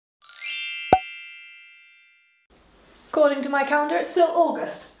According to my calendar, it's still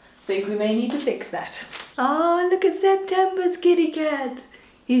August. Think we may need to fix that. Oh, look at September's kitty cat.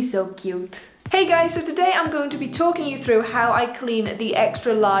 He's so cute. Hey guys, so today I'm going to be talking you through how I clean the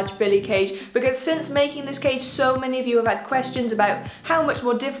extra large billy cage, because since making this cage so many of you have had questions about how much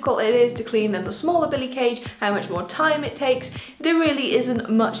more difficult it is to clean than the smaller billy cage, how much more time it takes. There really isn't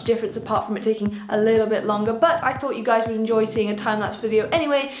much difference apart from it taking a little bit longer, but I thought you guys would enjoy seeing a time-lapse video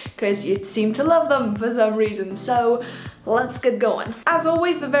anyway because you seem to love them for some reason, so let's get going. As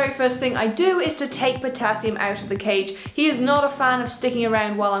always, the very first thing I do is to take Potassium out of the cage. He is not a fan of sticking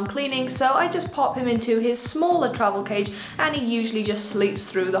around while I'm cleaning, so I just pop him into his smaller travel cage and he usually just sleeps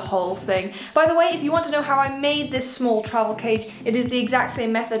through the whole thing. By the way, if you want to know how I made this small travel cage, it is the exact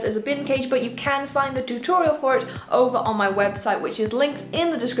same method as a bin cage, but you can find the tutorial for it over on my website, which is linked in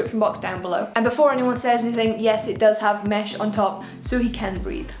the description box down below. And before anyone says anything, yes, it does have mesh on top so he can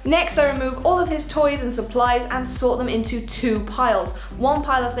breathe. Next, I remove all of his toys and supplies and sort them into two piles. One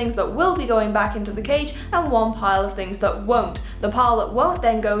pile of things that will be going back into the cage and one pile of things that won't. The pile that won't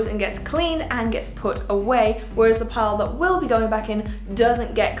then goes and gets cleaned and gets put away, whereas the pile that will be going back in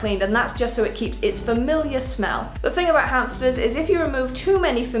doesn't get cleaned, and that's just so it keeps its familiar smell. The thing about hamsters is if you remove too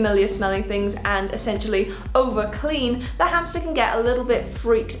many familiar smelling things and essentially over clean, the hamster can get a little bit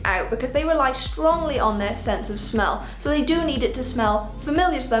freaked out because they rely strongly on their sense of smell. So they do need it to smell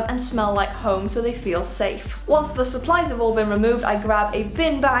familiar to them and smell like home so they feel safe. Once the supplies have all been removed, I grab a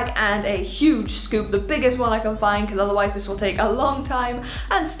bin bag and a huge scoop, the biggest one I can find because otherwise this will take a long time,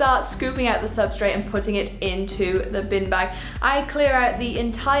 and start scooping out the substrate and putting it into the bin bag. I clear out the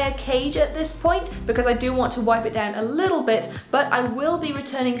entire cage at this point because I do want to wipe it down a little bit, but I will be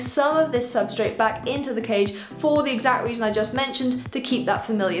returning some of this substrate back into the cage for the exact reason I just mentioned, to keep that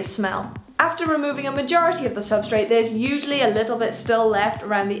familiar smell. After removing a majority of the substrate, there's usually a little bit still left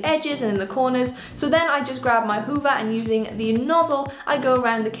around the edges and in the corners, so then I just grab my hoover and using the nozzle, I go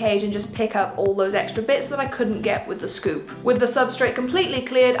around the cage and just pick up all those extra bits that I couldn't get with the scoop. With the substrate completely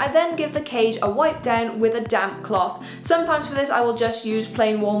cleared, I then give the cage a wipe down with a damp cloth. Sometimes for this I will just use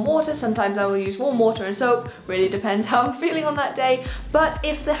plain warm water, sometimes I will use warm water and soap, really depends how I'm feeling on that day, but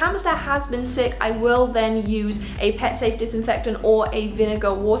if the hamster has been sick, I will then use a pet safe disinfectant or a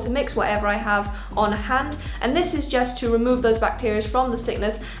vinegar water mix, whatever I have on hand, and this is just to remove those bacteria from the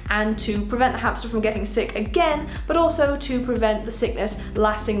sickness and to prevent the hamster from getting sick again, but also to prevent the sickness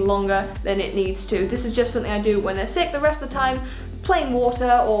lasting longer than it needs to. This is just something I do when they're sick. The rest of the time, plain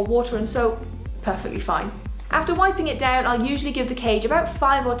water or water and soap, perfectly fine. After wiping it down, I'll usually give the cage about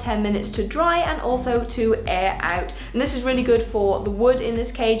 5 or 10 minutes to dry and also to air out. And this is really good for the wood in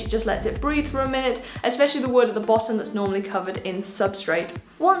this cage, it just lets it breathe for a minute, especially the wood at the bottom that's normally covered in substrate.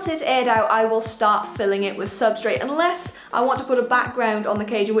 Once it's aired out, I will start filling it with substrate, unless I want to put a background on the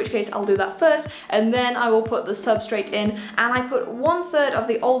cage, in which case I'll do that first, and then I will put the substrate in, and I put 1/3 of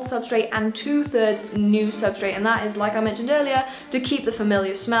the old substrate and 2/3 new substrate, and that is, like I mentioned earlier, to keep the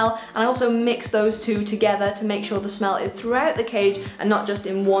familiar smell, and I also mix those two together to make sure the smell is throughout the cage and not just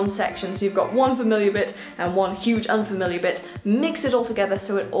in one section, so you've got one familiar bit and one huge unfamiliar bit. Mix it all together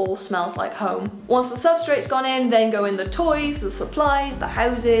so it all smells like home. Once the substrate's gone in, then go in the toys, the supplies, the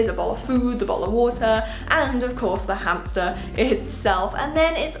houses, a bowl of food, the bottle of water, and of course the hamster itself, and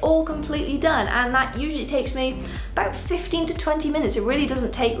then it's all completely done, and that usually takes me about 15 to 20 minutes. It really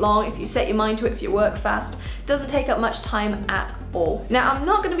doesn't take long if you set your mind to it, if you work fast. It doesn't take up much time at all. Now, I'm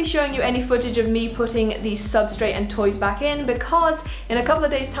not going to be showing you any footage of me putting the substrate and toys back in because in a couple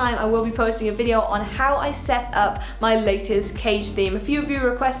of days time I will be posting a video on how I set up my latest cage theme. A few of you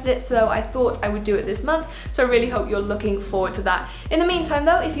requested it, so I thought I would do it this month, so I really hope you're looking forward to that. In the meantime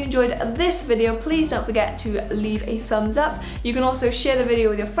though, if you enjoyed this video, please don't forget to leave a thumbs up. You can also share the video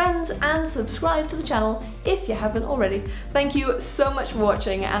with your friends and subscribe to the channel if you haven't already. Thank you so much for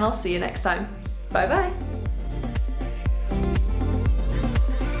watching, and I'll see you next time. Bye bye!